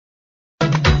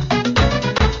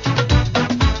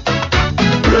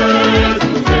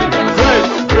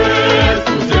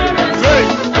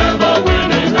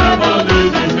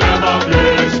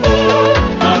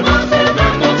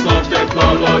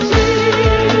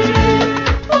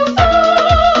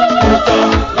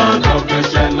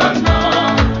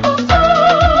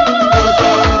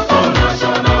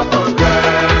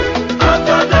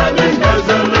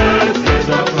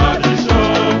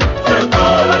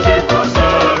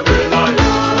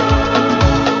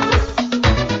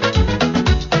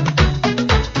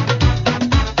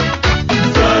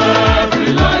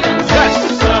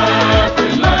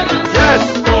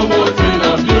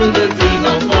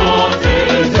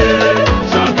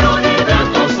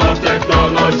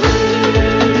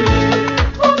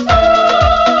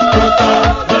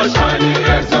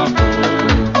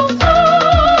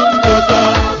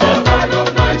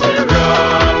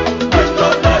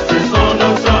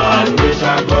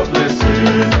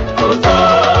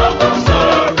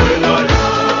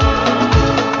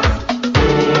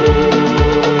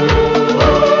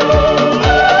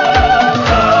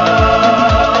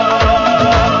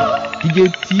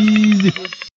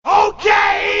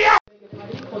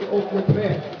For the opening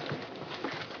prayer.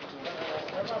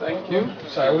 Thank you.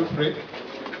 Shall we pray?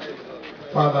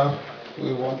 Father,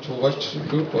 we want to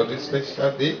worship you for this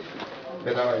special day.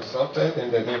 Be thou exalted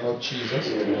in the name of Jesus.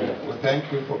 We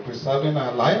thank you for preserving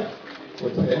our life.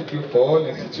 We thank you for all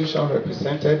institutions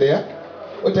represented there.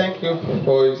 We thank you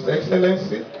for His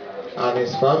Excellency and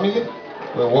his family.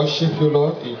 We worship you,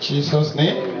 Lord, in Jesus'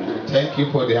 name. Thank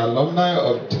you for the alumni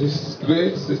of this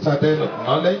great citadel of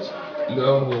knowledge.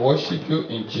 Lord, we worship you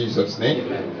in Jesus'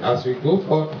 name. As we go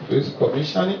forth with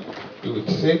commissioning, you will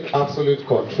take absolute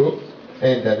control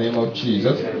in the name of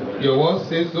Jesus. Your word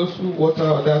says those who water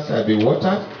others shall be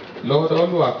watered. Lord, all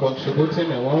who are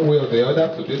contributing in one way or the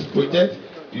other to this project,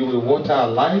 you will water our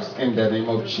lives in the name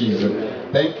of Jesus.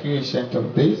 Thank you, Ancient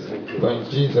of Days. For in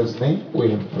Jesus' name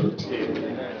we have prayed.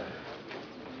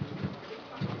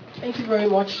 Thank you very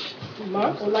much,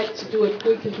 Mark. I'd like to do a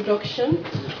quick introduction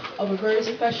of a very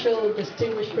special,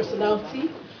 distinguished personality,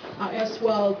 our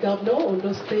erstwhile Governor of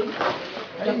Ondo State,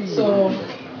 Dr.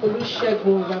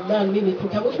 Olusegun Mimiko.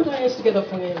 Can we put our hands together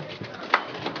for him?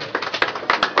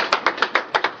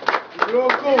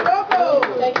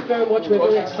 Thank you very much. We're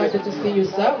very excited to see you,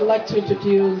 sir. We'd like to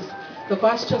introduce the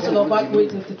Vice Chancellor of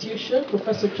Renovates Institution,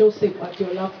 Professor Joseph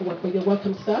Akiola. You're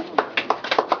welcome, sir.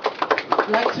 I'd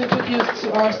like to introduce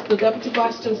to us the Deputy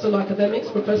Vice Chancellor of Academics,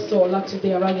 Professor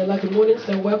Olatunde Aranyala. Good morning,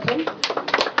 sir. Welcome.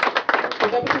 The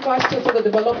Deputy Vice Chancellor of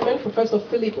Development, Professor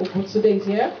Philip Okuntude is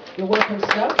here. You're welcome,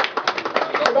 sir.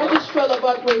 The Registrar of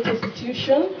our Great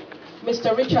Institution,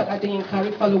 Mr. Richard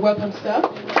Adeyinka. Welcome, sir.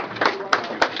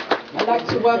 I'd like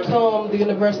to welcome the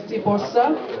University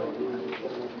Bossa,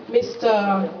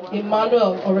 Mr.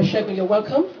 Emmanuel Olusegun. You're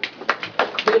welcome.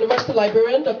 The University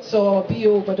Librarian, Dr.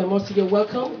 B.O. Badamosi. You're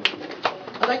welcome.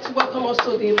 I'd like to welcome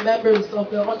also the members of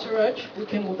the entourage who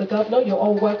came with the governor. You're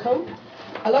all welcome.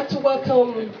 I'd like to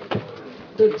welcome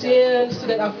the Dean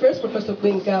Student Affairs, Professor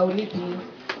Benga Onibi,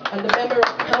 and the member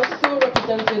of council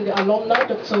representing the alumni,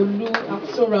 Dr. Lu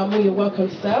Aksoramu. You're welcome,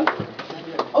 sir.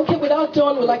 Okay, without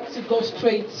done, we'd like to go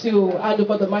straight to hand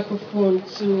over the microphone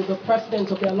to the president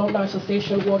of the Alumni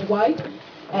Association Worldwide,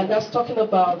 and that's talking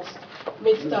about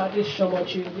Mr.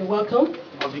 Adeshomoju. You're welcome.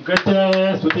 Of the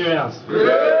greatest Futurians.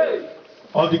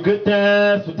 Of the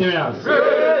greatest Futurians.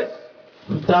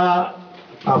 FUTA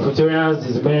and Futurians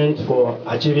is meant for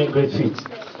achieving great feats.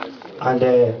 And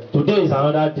today is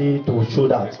another day to show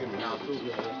that.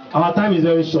 Our time is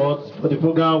very short, but the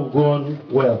program will go on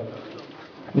well.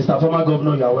 Mr. Former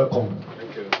Governor, you are welcome.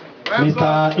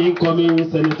 Mr. Incoming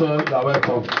Senator, you are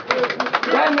welcome.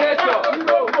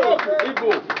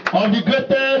 Of the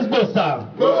greatest Bossa.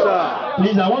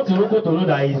 Please, I want Iroko to know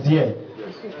that he is here.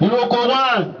 Iroko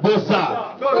 1,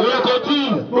 Bossa. Iroko 2,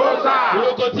 Bossa.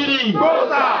 Iroko 3,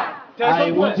 Bossa.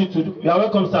 I want you to do. You are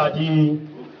welcome, sir.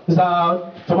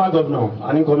 Mr. Former Governor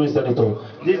and Incoming Senator.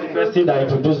 This is the person that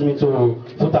introduced me to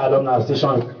FUTA Alumni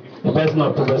Association, the person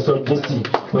of Professor J.C.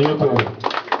 Oyeko.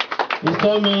 He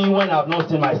told me when I have not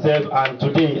seen myself, and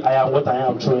today I am what I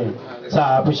am showing. Sir,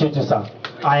 I appreciate you, sir.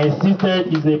 I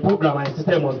insisted, it's a program, I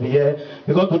insisted must be here,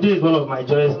 because today is one of my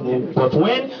joyous names. But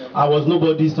when I was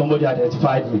nobody, somebody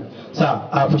identified me. Sir,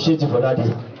 I appreciate you for that.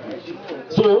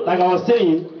 So, like I was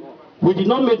saying, we did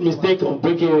not make mistake on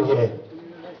breaking you here.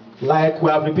 Like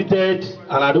we have repeated,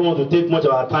 and I don't want to take much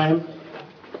of our time,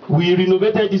 we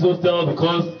renovated this hostel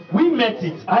because we met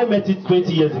it. I met it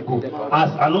 20 years ago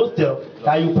as an hostel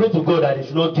that you pray to God that they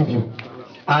should not give you.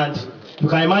 And you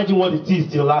can imagine what it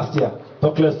is till last year.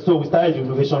 So we started the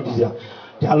renovation this year.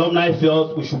 The alumni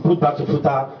felt we should put back to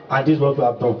FUTA, and this is what we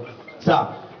have done. Sir,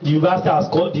 the university has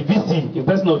called, the VC, the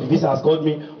person of the VC has called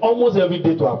me almost every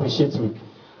day to appreciate me.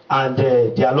 And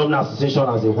the Alumni Association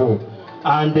as a whole.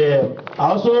 And I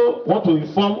also want to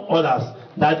inform others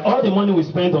that all the money we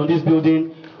spent on this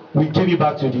building, we gave it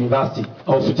back to the university,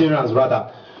 or Futurians rather.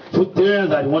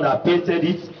 Futurians are the one that painted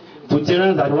it.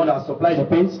 Futurians are the one that supplied the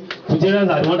paints.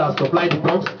 Futurians are the one that supplied the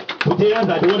blocks. Futurians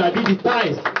are the one that did the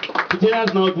ties.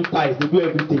 Futurians now do ties, they do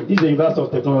everything. This is the University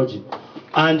of Technology.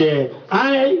 And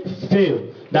I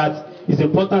feel that it's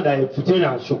important that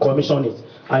Futurians should commission it.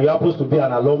 And you happen to be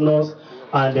an alumnus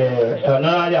and an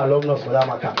honorary alumnus for that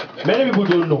matter. Many people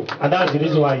don't know, and that's the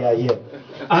reason why you are here.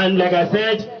 And like I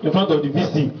said in front of the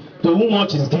VC, to whom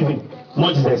much is given,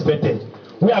 much is expected.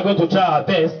 We are going to try our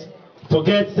best,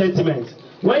 forget sentiments.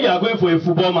 When you are going for a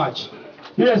football match,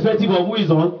 irrespective of who is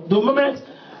on, the moment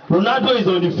Ronaldo is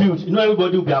on the field, you know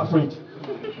everybody will be afraid.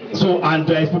 So, and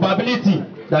there is probability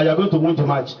that you are going to win the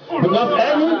match. Because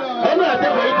any attempt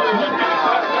for you to win,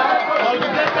 or the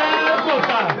better,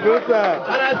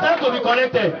 and I stand to be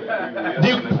corrected.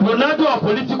 The Ronaldo of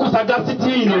political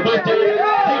sagacity in Ondo State.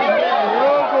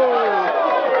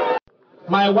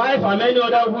 my wife and many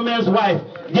other women's wife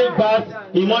gave birth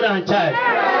in mother and child.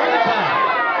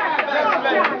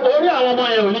 Only our woman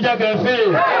here will need to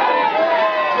fail.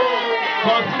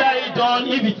 Consider it done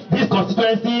if this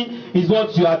constituency is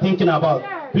what you are thinking about.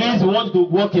 Please, we want to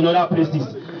work in other places.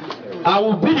 I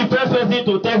will be the first person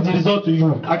to text the result to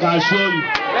you. I can assure you.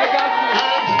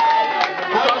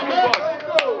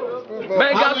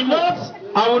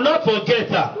 I will not forget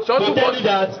to tell you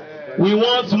that we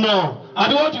want more.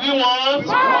 And what do we want?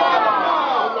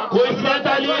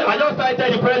 Coincidentally, I just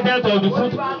cited the president of the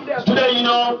Student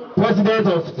Union, president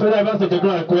of Federal University of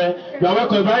Technology. You are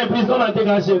welcome. Brian, please come and take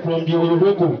a shake from the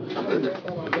local.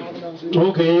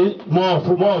 Okay, more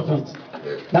of it.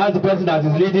 That's the person that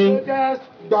is leading.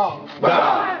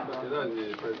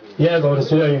 Yes, of the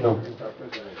Student Union.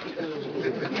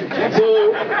 So,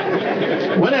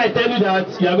 when I tell you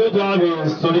that you are going to have a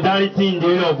solidarity in the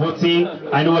area of voting,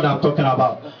 I know what I'm talking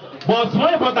about. But more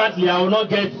importantly, I will not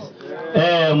get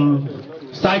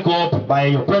psyched up by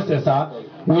your predecessor.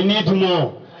 We need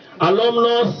more.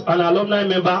 Alumnus and alumni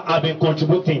members have been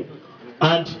contributing.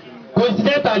 And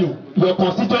coincidentally, your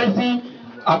constituency,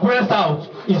 Akure South,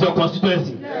 is your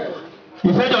constituency.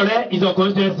 Ifedore is your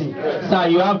constituency. Sir,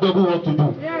 you have double work to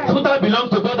do. FUTA belongs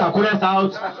to both Akure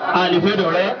South and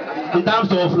Ifedore in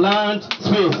terms of land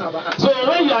space. So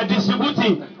when you are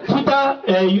distributing FUTA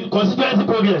constituency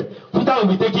progress, FUTA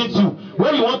will be taking two.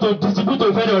 When you want to distribute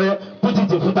to Ifedore, put it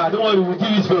in FUTA. Don't worry, we'll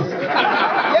give you space.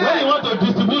 When you want to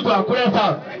distribute to Akure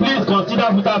South, please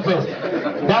consider FUTA first.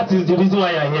 That is the reason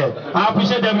why you are here. I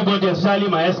appreciate everybody, especially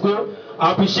my ESCO.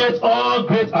 I appreciate all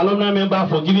great alumni members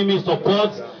for giving me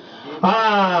support.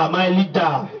 My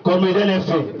leader, Comrade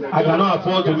NFA. I cannot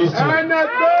afford to miss you. Comrade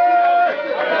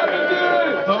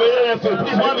NFA,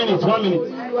 please 1 minute, 1 minute.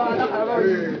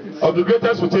 Of the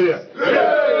greatest Futarian.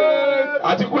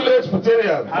 Articulate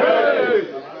Futarian.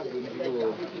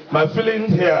 My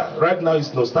feeling here right now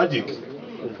is nostalgic.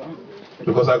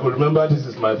 Because I could remember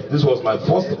this was my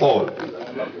first hall.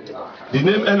 The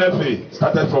name NFA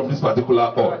started from this particular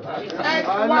hall.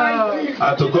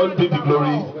 And to God be the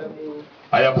glory.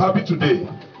 I am happy today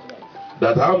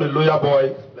that I am a lawyer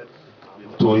boy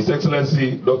to His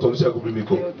Excellency Dr. Olusegun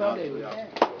Mimiko.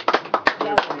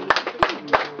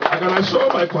 I can assure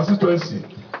my constituency,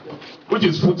 which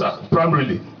is FUTA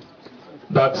primarily,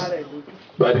 that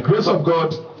by the grace of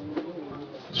God,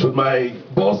 should my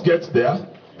boss get there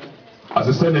as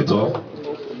a senator,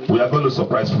 we are going to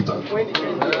surprise FUTA.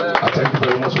 I thank you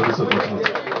very much for this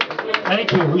opportunity.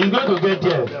 Thank you. We're going to get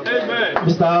there. Amen.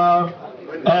 Mr.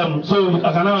 So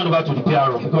I can now hand over to the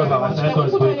PRO because our senator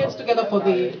is put our hands together for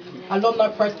the alumni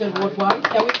president worldwide.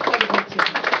 Can we celebrate him?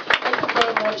 Thank you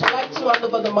very much. I'd like to hand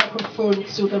over the microphone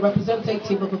to the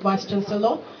representative of the Vice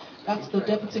Chancellor. That's the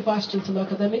Deputy Vice Chancellor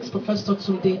Academics, Professor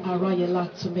Tunde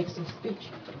Arayela, to make some speech.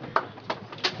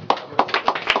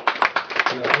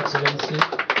 Your Excellency,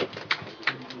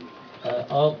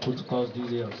 all protocols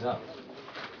duly observed.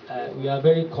 We are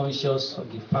very conscious of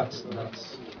the fact that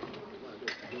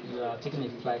we are taking a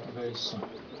flight very soon.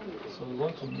 So we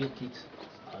want to make it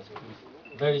as brief,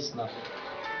 very snappy.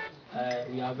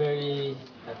 We are very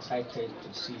excited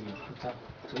to see you, FUTA,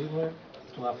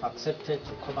 to have accepted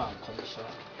to come and commission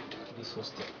this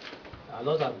hostel. A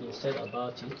lot has been said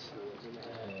about it.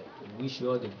 We wish you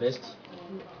all the best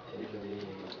in the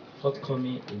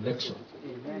forthcoming election.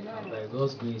 And by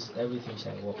God's grace, everything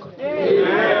shall work out.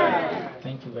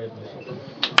 Thank you very much.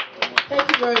 Thank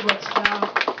you very much.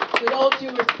 With all due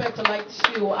respect, I'd like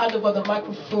to hand over the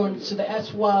microphone to the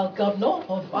erstwhile governor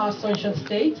of our Sunshine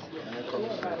State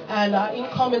and our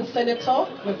incoming senator.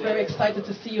 We're very excited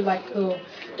to see you, like the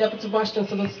Deputy Vice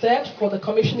Chancellor said, for the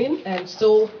commissioning. And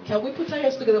so, can we put our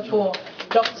hands together for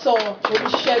Dr.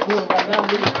 Olusegun?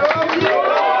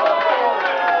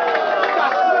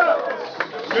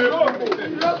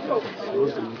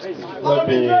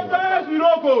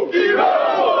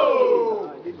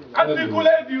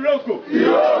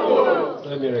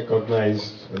 Let me recognize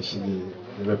especially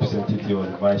the representative of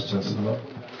the Vice Chancellor,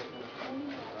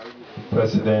 the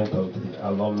President of the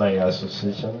Alumni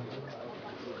Association,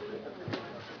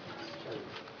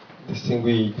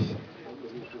 distinguished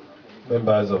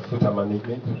members of FUTA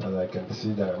management, and I can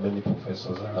see there are many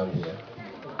professors around here.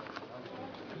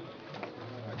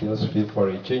 I just feel for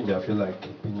a change, I feel like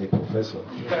being a professor.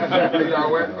 You are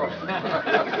welcome.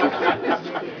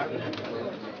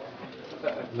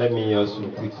 Let me also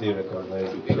quickly recognize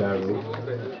the PRO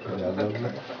and the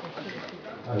alumni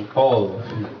and all of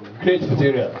you. Great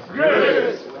Futarians.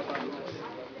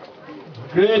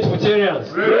 Great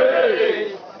Futarians.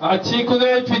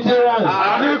 Articulate Futarians.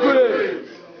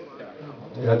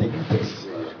 They are the greatest.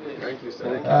 Thank you, sir.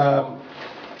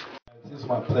 It's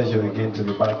my pleasure again to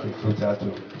be back in FUTA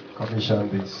to commission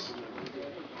this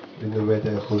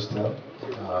renovated hostel.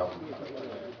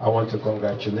 I want to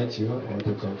congratulate you. I want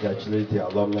to congratulate the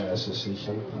Alumni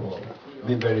Association for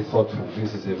being very thoughtful.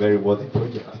 This is a very worthy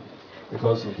project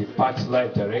because it impacts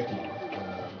life directly.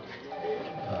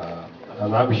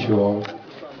 And I'm sure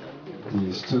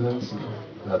the students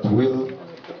that will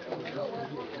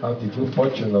have the good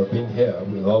fortune of being here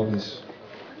will always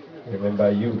remember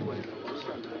you.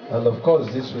 And of course,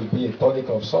 this will be a tonic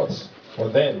of sorts for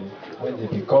them when they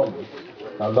become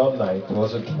alumni to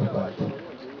also give back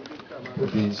to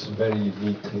this very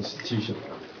unique institution.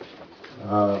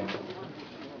 I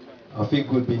feel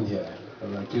good being here.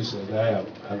 And like you said, I am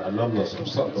an alumnus of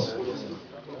sorts.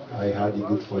 I had the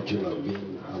good fortune of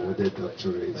being awarded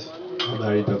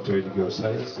honorary doctorate degree of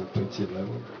science in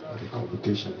 2011 at the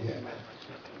convocation here.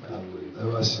 And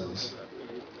ever since,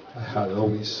 I had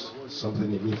always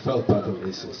something in me felt part of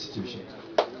this institution.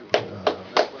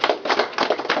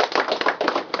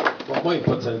 But more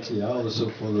importantly, I also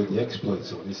follow the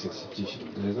exploits of this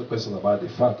institution. There is no question about the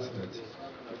fact that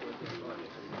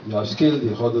you have scaled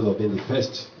the hurdle of being the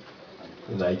first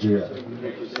in Nigeria,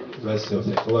 University of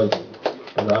Technology.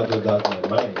 And out of that, my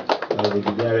mind, that in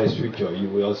the nearest future, you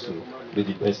will also be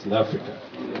the best in Africa.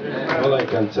 All I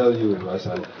can tell you, as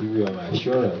I give you my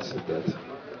assurance, is that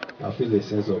I feel a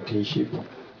sense of kinship.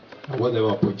 And whatever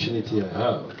opportunity I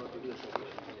have,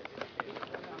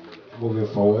 moving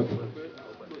forward,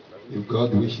 if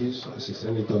God wishes, as a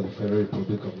senator of the Federal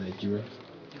Republic of Nigeria,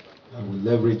 I will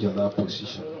leverage on that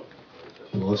position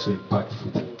to also impact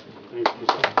FUTA.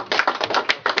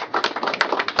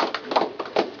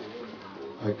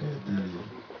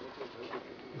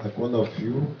 Like one of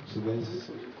you students,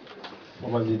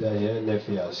 former leader here,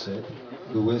 Nefi, has said,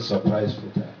 we will surprise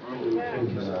FUTA.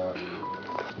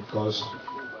 Because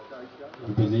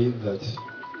we believe that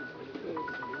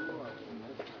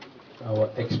our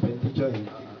expenditure in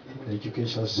the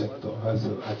education sector has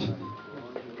to actually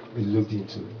be looked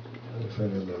into at the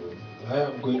federal level. I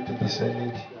am going to the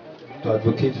Senate to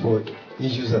advocate for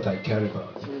issues that I care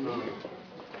about.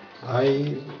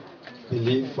 I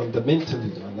believe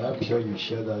fundamentally, and I'm sure you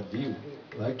share that view,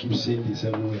 and I keep saying this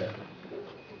everywhere,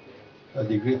 that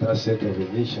the great asset of a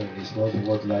nation is not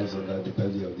what lies under the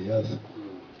belly of the earth.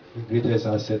 The greatest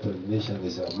asset of the nation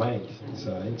is our mind, is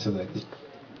our intellect.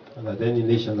 And that any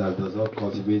nation that does not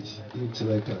cultivate the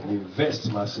intellect and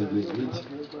invest massively in it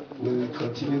will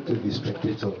continue to be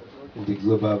spectator in the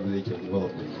global village of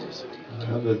development. I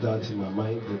have that in my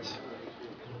mind that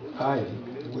I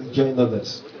will join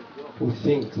others who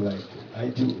think like I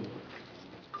do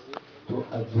to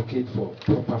advocate for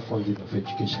proper funding of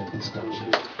education in this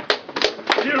country.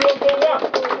 We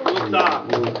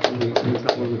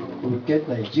will get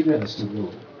Nigerians to know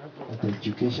that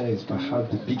education is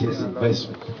perhaps the biggest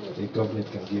investment the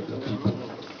government can give the people.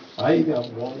 I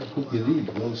am one who believes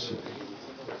also,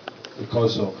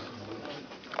 because of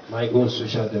my own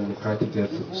social democratic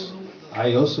ethos,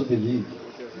 I also believe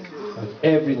that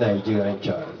every Nigerian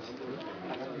child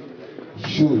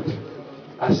should,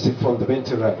 as a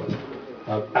fundamental right,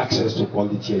 have access to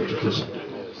quality education,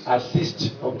 at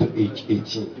least up to age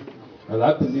 18. And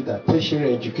I believe that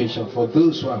tertiary education for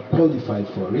those who are qualified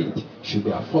for it should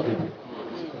be affordable.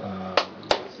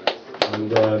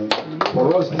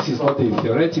 For us, this is not a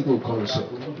theoretical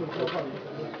concept.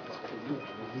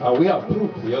 We have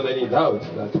proved beyond any doubt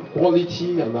that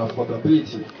quality and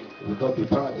affordability will not be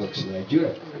paradox in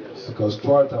Nigeria, because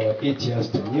throughout our 8 years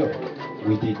tenure,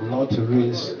 we did not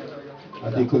raise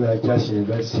Adekunle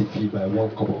University fee by 1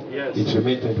 kobo. Yes. It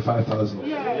remained 25,000.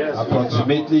 Yes.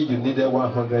 Approximately, you needed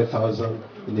 100,000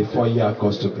 in a 4-year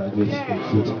course to graduate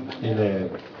in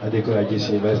Adekunle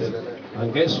University.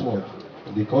 And guess what?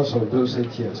 Because of those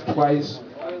 8 years, twice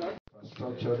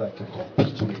infrastructure that can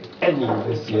compete with any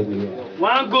university anywhere.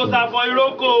 One goes out for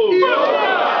Iroko.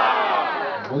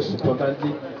 Yeah! Most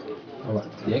importantly,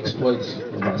 the exploits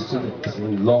of our students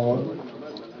in law,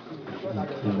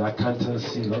 in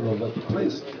accountancy, all over the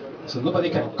place. So nobody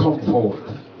can come forward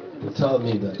to tell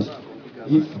me that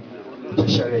if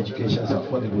tertiary education is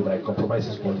affordable, that it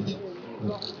compromises quality.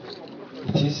 No.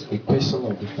 It is a question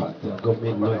of the fact that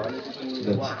government knows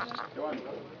that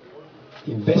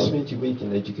investment you make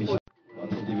in education,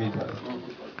 not individuals,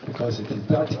 because it is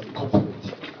that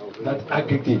corporate, that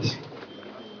aggregate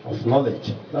of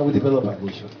knowledge that will develop our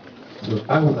nation. So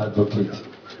I would advocate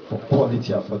for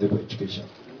quality, affordable education,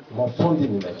 more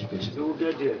funding in education.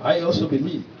 I also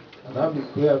believe, and I have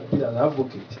been an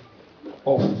advocate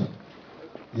of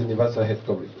universal health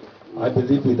coverage. I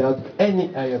believe without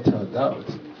any iota of doubt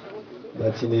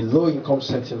that in a low-income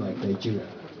setting like Nigeria,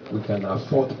 we can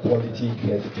afford quality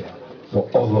health care for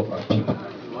all of our people.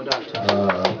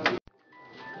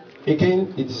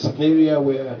 Again, it's an area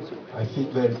where I feel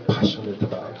very passionate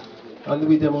about, and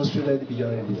we demonstrated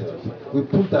beyond it. We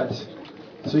proved that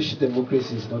social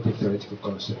democracy is not a theoretical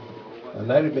concept.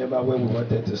 And I remember when we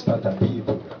wanted to start a PE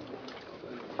program.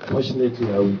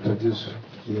 Fortunately, I will introduce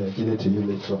Gide to you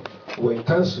later. We're in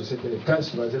council, sitting in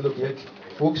council, and I said, look,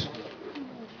 folks,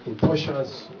 in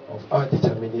pursuance of our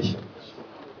determination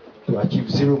to achieve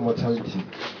zero mortality,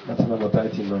 maternal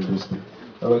mortality in Ondo State,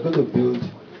 and we're going to build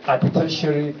a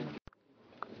tertiary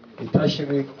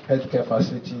healthcare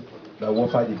facility that will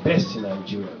offer the best in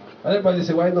Nigeria. And everybody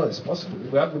say, why not? It's possible.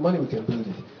 If we have the money, we can build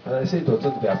it. And I said it was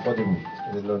going to be affordable. He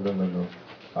said, no.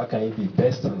 How can it be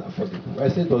best and affordable? I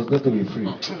said it was going to be free.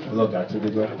 Look at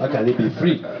it. How can it be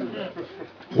free?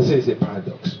 He said it's a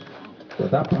paradox.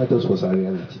 But that paradox was a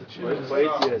reality. For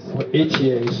 8 years. For 8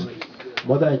 years,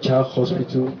 Mother and Child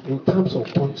Hospital, in terms of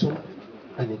quantum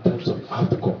and in terms of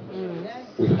outcome,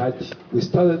 we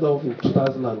started off in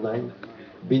 2009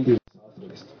 being the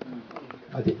Southwest.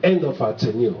 At the end of our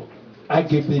tenure,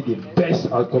 arguably the best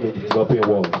outcome in the developing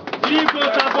world.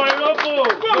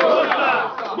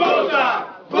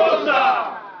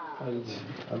 And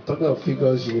I'm talking of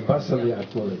figures universally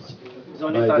acknowledged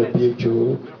by the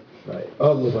WHO, by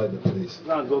all over the place.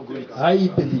 I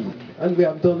believe, and we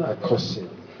have done our costing.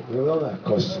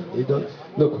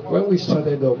 Look, when we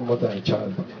started off Mother and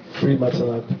Child free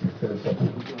maternal care for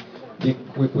people,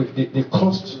 the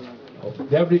cost of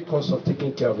the average cost of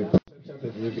taking care of a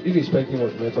irrespective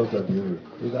of methods of delivery,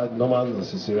 without normal and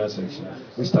cesarean section,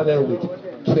 we started with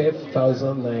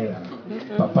 12,000 naira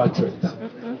per patient.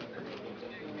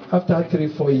 After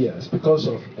 3-4 years, because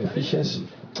of efficiency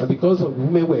and because of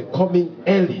women were coming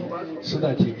early, so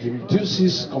that it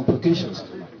reduces complications.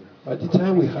 By the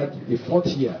time we had the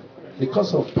 4th year, the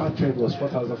cost of patient was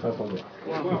 4,500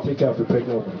 to take care of the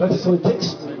pregnant woman. That is all it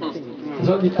takes. That's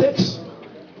all it takes.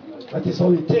 That is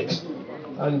all it takes.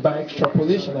 And by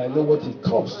extrapolation, I know what it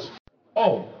costs.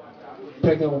 All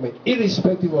pregnant women,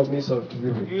 irrespective of means of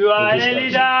delivery. You are a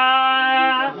leader.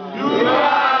 You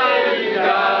are a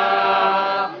leader.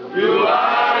 You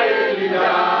are a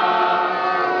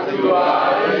leader. You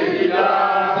are a leader.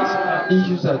 These are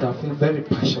issues that I feel very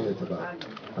passionate about.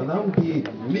 And I will be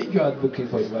a major advocate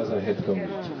for universal health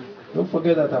coverage. Don't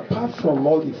forget that apart from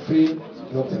all the free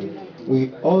healthcare,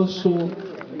 we also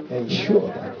ensure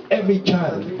that every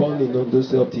child born in Ondo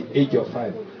State up to the age of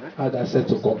 5 had access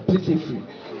to completely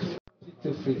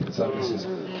free services.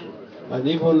 And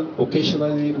even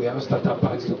occasionally we have starter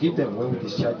packs to give them when we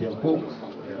discharge them home.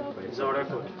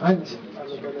 And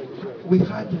we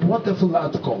had wonderful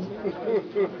outcome.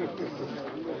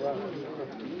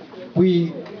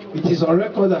 It is on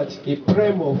record that a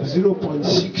prem of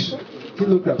 0.6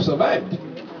 kilograms survived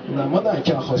in a Mother and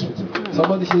Child Hospital.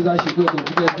 Somebody says I should go to the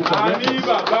Guinness Book of Records.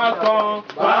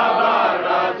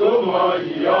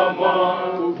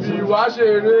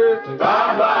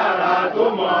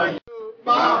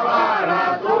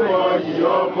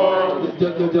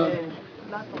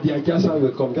 The adjustment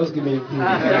will come. Just give me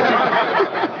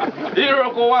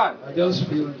I just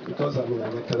feel, because I'm in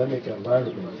an academic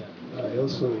environment, I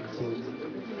also think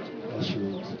I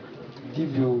should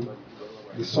give you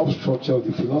the substructure of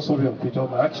the philosophy of culture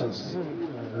of actions.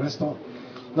 Rest on.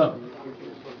 Now,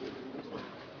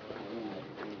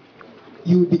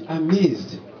 you will be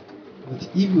amazed that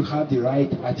if you have the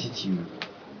right attitude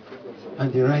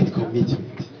and the right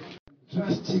commitment,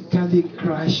 drastically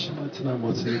crash maternal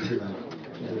mortality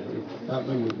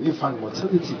and infant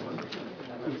mortality.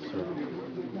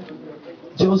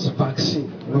 Just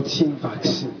vaccine, routine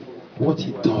vaccine, what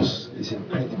it does is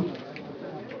incredible.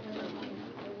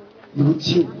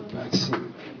 Routine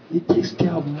vaccine, it takes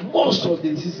care of most of the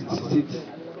diseases. Is it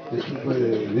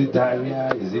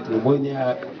diarrhea? Is it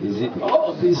pneumonia? Is it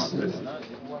all these things?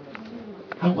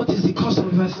 And what is the cost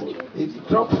of vaccine? A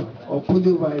drop of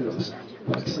poliovirus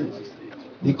vaccine.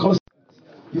 The cost,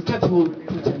 you can't even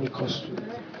put any cost to it.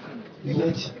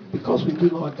 Yet, because we do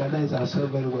not organize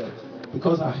ourselves very well,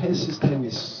 because our health system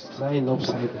is lying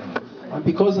upside down, and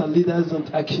because our leaders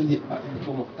don't actually,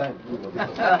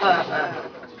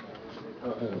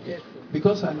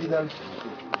 because our leaders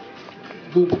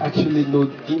don't actually know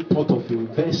the import of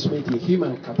investment in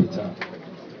human capital.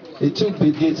 It took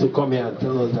Bill Gates to come here and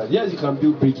tell us that yes, you can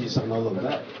build bridges and all of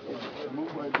that,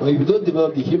 but if you don't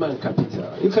develop the human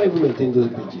capital, you can't even maintain those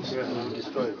bridges.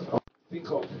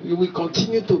 We will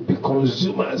continue to be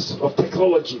consumers of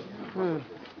technology.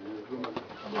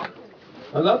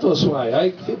 And that was why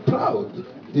I feel proud.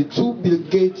 The 2 Bill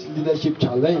Gates Leadership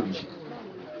Challenge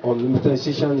on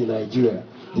militarization in Nigeria,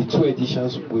 the 2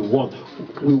 editions we won.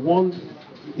 We won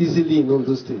easily in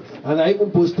Ondo State. And I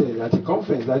even posted at a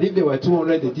conference that if there were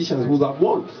 200 editions, we would have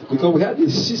won, because we had a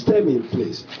system in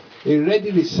place, a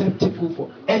ready receptacle for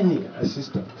any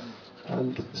assistance.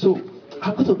 And so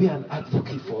I'm going to be an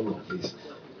advocate for all of this.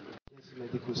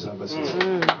 Medical services.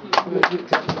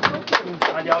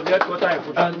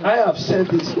 And I have said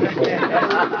this before.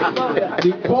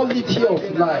 The quality of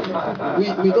life,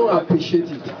 we don't appreciate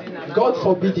it. God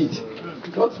forbid it.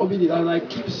 God forbid it. And I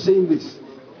keep saying this.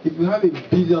 If you have $1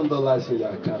 billion in your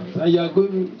account and you are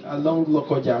going along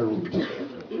Lokoja Road,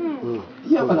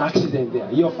 you have an accident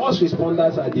there. Your first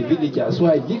responders are the villagers who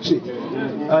are illiterate,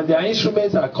 and their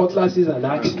instruments are cutlasses and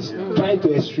axes, trying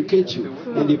to extricate you.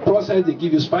 In the process, they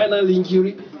give you spinal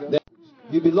injury.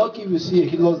 You'll be lucky if you see a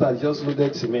healer that just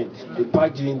loaded cement. They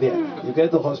packed you in there. You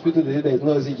get to the hospital, they say there's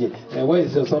no oxygen. And where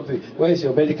is your something? Where is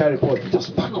your medical report? You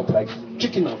just pack up like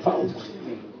chicken and fowl.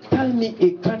 Tell me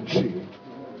a country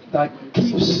that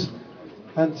gives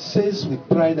and says with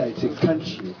pride that it's a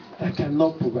country that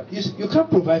cannot provide. You can't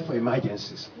provide for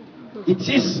emergencies. It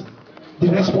is the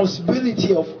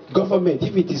responsibility of government,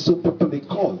 if it is so properly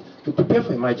called, to prepare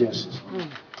for emergencies.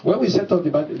 When we set up the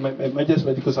emergency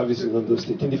medical services in Ondo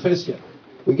State, in the first year,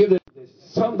 we gave them the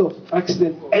sound of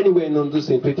accident anywhere in Ondo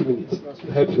State in 20 minutes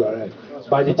to help you arrive.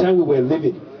 By the time we were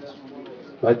leaving,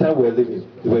 they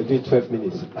were doing 12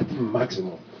 minutes at the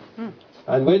maximum.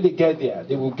 And when they get there,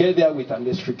 they will get there with an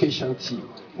extrication team,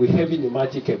 with heavy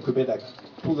pneumatic equipment that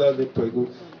pull out the prego.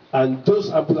 And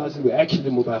those ambulances were actually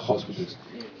mobile hospitals.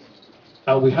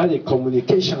 And we had a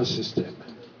communication system.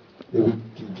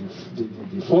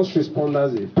 The first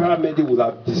responders, the paramedic will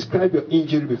have described your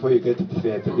injury before you get to the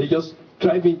theater. They just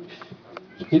driving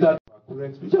either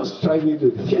correct, just driving to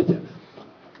the theater.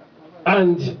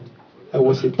 And there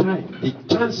was a time, the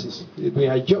chances, we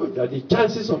are judged that the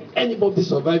chances of anybody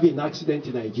surviving an accident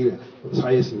in Nigeria was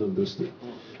highest in Ondo State.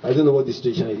 I don't know what the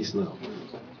situation is now.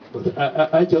 But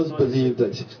I just believe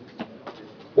that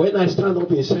when I stand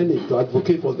up in Senate to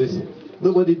advocate for this,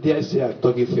 nobody dares say I'm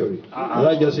talking theory. And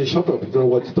I just say, shut up, you don't know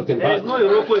what you're talking about.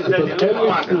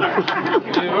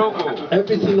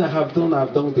 Everything I have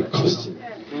done with the costing.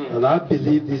 And I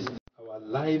believe this, our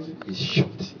life is short,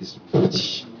 it's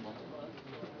British.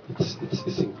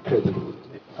 It's incredible.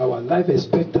 Our life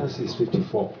expectancy is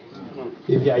 54.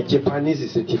 If you are Japanese,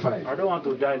 it's 85. I don't want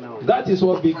to die now. That is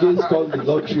what Bill Gates called the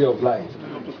lottery of life.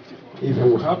 If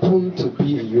you happen to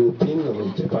be a European or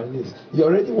a Japanese, you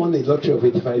already won a lottery of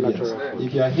 85 years.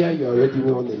 If you are here, you already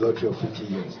won a lottery of 50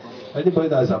 years. Anybody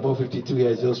that's above 52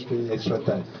 years just spending extra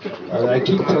time. And I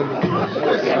keep telling you,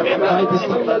 by the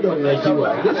standard of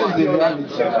Nigeria, this is the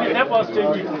reality. Help us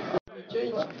change it.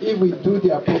 If we do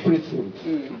the appropriate thing.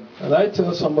 And I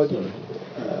tell somebody,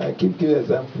 I keep giving an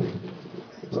example.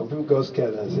 Some people got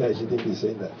scared and say I shouldn't be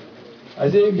saying that. I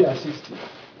say if you are 60,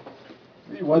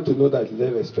 you want to know that the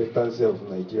life expectancy of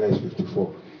Nigeria is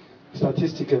 54.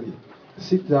 Statistically,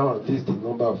 sit down and list the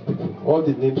number of people, all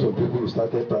the names of people you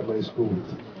started primary school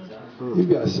with. If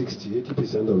you are 60,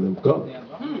 80% of them gone.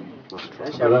 But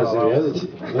that's the reality.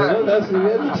 No, that's the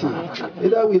reality.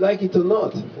 Either we like it or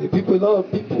not. A lot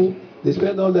of people, they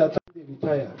spend all their time, they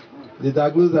retire. They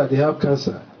diagnose that they have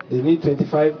cancer. They need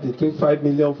 25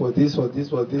 million for this.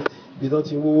 They don't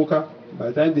even work out. By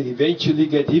the time they eventually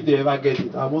get it, if they ever get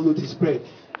it, I'm going to spread.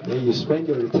 Then you spend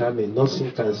your retirement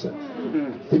nursing cancer.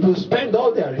 People spend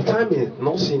all their retirement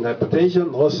nursing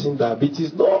hypertension, nursing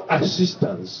diabetes, no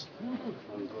assistance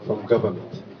from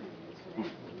government.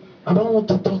 And I want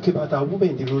to talk about our women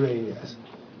in the rural areas.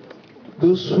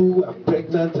 Those who are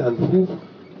pregnant and who,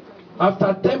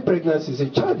 after 10 pregnancies, a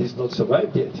child is not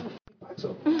survived yet.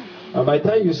 So, and by the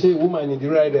time you say woman in the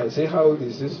rural area, say how old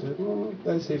is this?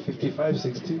 Let's say 55,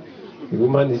 60. The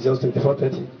woman is just 24,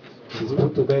 30. She's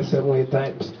put to bed 7 or 8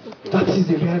 times. That is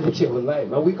the reality of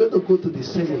life. And we're going to go to the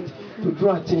Senate to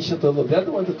draw attention to all of that. I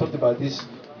don't want to talk about these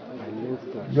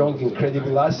young,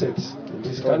 incredible assets in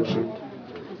this country.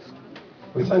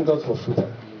 We thank God for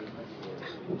FUTA.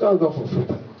 We thank God for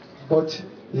FUTA. But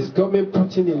is government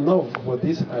putting enough for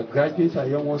these graduates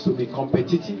and young ones to be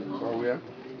competitive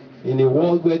in a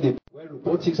world where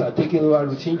robotics are taking over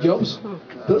routine jobs?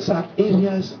 Those are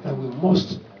areas that we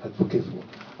must advocate for.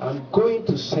 I'm going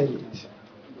to Senate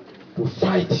to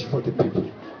fight for the people,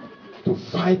 to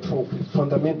fight for the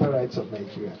fundamental rights of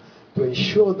Nigeria, to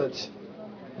ensure that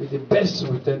with the best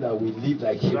return that we live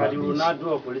like human beings. I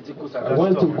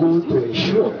want to go to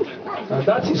ensure, and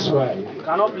that is why we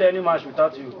cannot play any match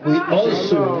without you. We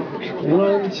also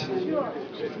want,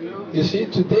 you see,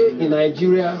 today in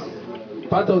Nigeria,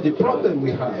 part of the problem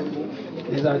we have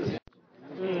is that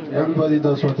everybody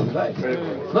does what he likes.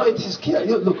 Now it is clear.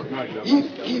 Look,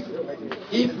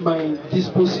 if my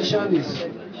disposition is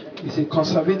is a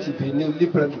conservative, a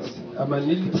neoliberalist. I'm an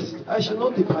elitist. I should know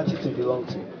the party to belong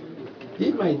to.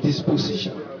 If my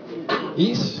disposition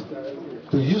is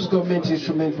to use government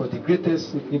instrument for the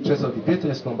greatest interest of the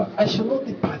greatest number, I should know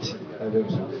the party.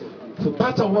 So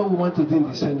part of what we want to do in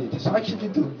the Senate is actually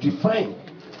to define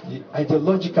the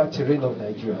ideological terrain of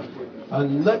Nigeria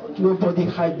and let nobody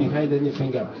hide behind any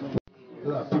finger.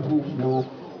 So that people know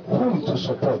whom to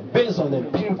support based on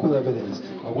empirical evidence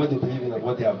of what they believe in and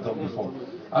what they have done before.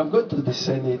 I'm going to the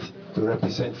Senate to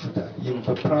represent FUTA. You'll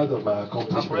be proud of my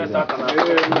accomplishment.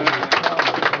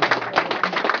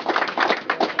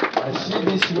 I see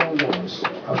these young ones.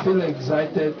 I feel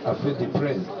excited. I feel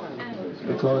depressed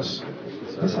because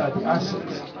these are the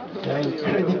assets. They are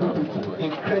incredible people,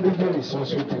 incredibly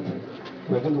resourceful people.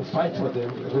 We're going to fight for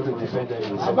them. We're going to defend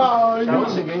them.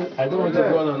 Once again, I don't want to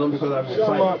go on and on because I'm a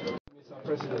fight. Mr.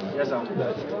 President, yes, sir.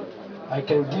 That I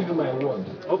can give you my word.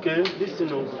 Okay, listen.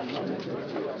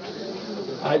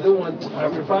 I don't want. I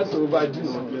prefer to overdo.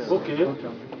 Okay.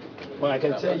 But I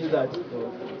can tell you that.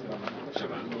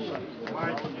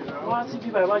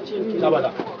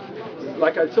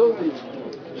 Like I told you.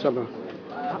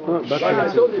 Like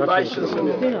I told the Vice Chancellor.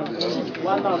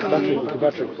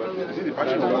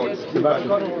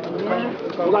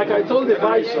 Like I told the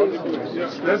Vice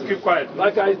Chancellor. Let's keep quiet.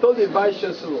 Like I told the Vice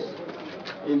Chancellor,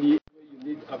 in the you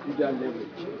need Abuja leverage,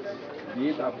 be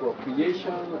it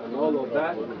appropriation and all of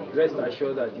that. Rest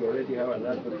assured that you already have an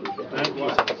advocate. Thank you.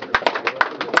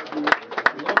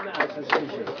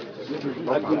 Association.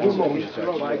 I could do more.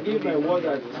 So I give my word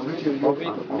that we will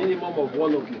renovate minimum of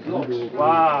one of the blocks.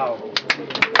 Wow.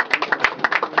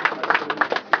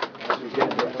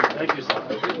 Thank you, sir. I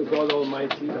pray to God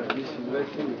Almighty that this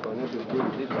university will continue to grow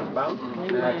leaps and bounds.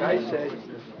 Like I said,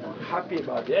 I'm happy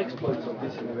about the exploits of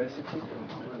this university,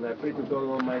 and I pray to God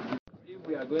Almighty if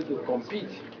we are going to compete,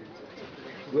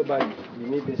 go back, we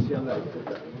need a year like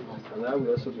FUTA, and I will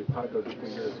also be part of the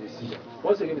progress this year.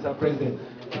 Once again, Mr. President,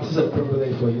 this is a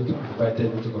privilege for you to be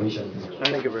invited into commission.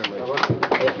 Thank you very much.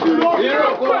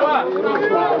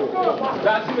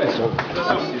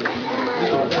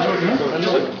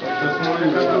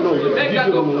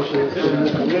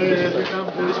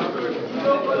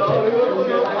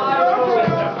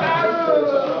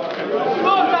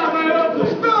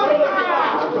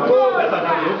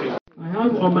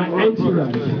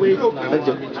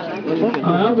 I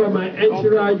have on my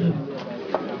entourage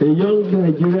a young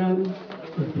Nigerian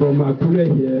from Akure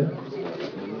here.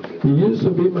 He used to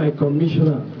be my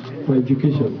commissioner for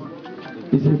education.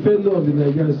 He's a fellow of the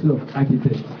Nigerian School of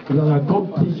Architects. He's an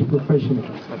accomplished professional.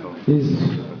 He's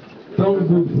done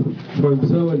good for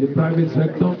himself in the private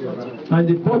sector. And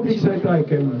the public sector, I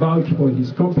can vouch for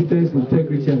his competence,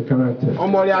 integrity, and character.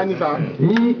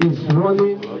 He is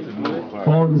running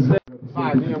on Z.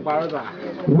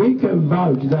 We can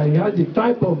vouch that he has the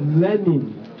type of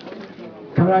learning,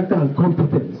 character, and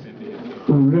competence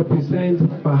to represent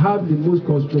perhaps the most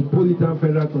cosmopolitan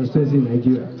federal constituency in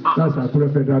Nigeria. That's our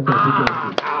federal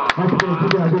constituency. I'm happy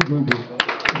to have him.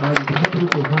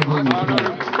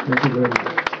 Thank you very much.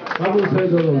 Having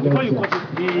said all of that,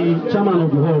 the chairman of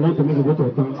the hall wants to make a vote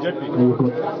of thanks.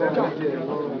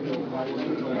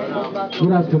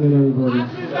 Good afternoon, everybody.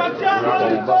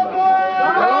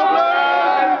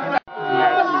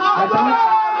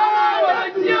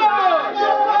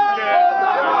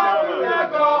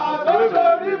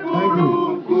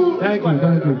 Thank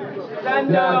you.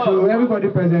 Yeah, to everybody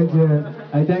present here,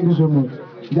 I thank you so much.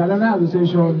 The Alumni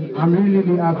Association, I'm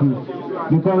really happy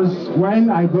because when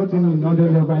I got in Ondo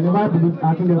level, I never believed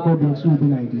Akin Deko block C would be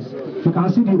like this. You can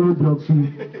see the old block C.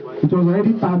 It was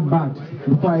already tagged back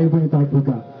before I even entered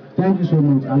FUTA. Thank you so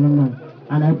much, Alumni.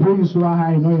 And I pray you so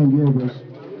high in all your endeavors.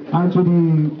 And to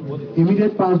the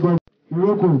immediate past government,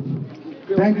 Mimiko,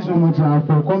 thank you so much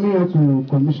for coming here to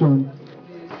commission.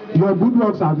 Your good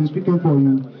works have been speaking for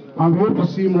you, and we hope to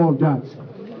see more of that.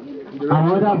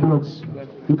 Our other blocks,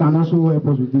 you can also help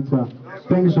us with it, sir.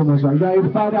 Thank you so much, sir. You are a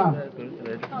father.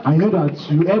 I know that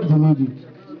you help the needy.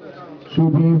 So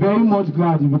we'll be very much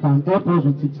glad if you can help us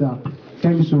with it, sir.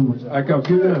 Thank you so much. I can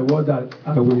give you a word that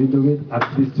I will innovate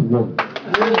at least one.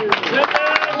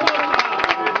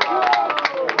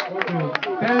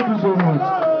 Thank you so much.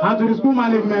 And to the school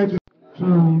management to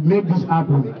make this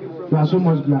happen. We are so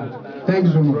much glad. Thank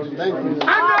you so much. Thank you.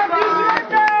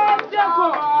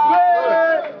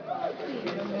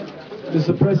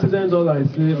 Mr. President, all I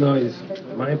say now is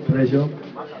my pleasure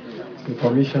to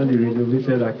commission the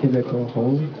renovated Akin Deko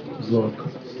Hall block.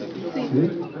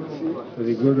 For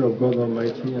the glory of God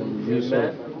Almighty and the use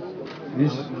of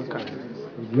these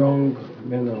young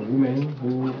men and women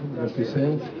who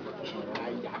represent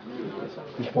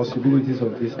the possibilities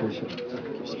of this nation.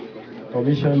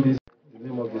 commission this in the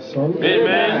name of the Son.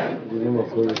 Amen. In the name of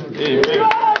Holy Spirit.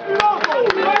 Amen.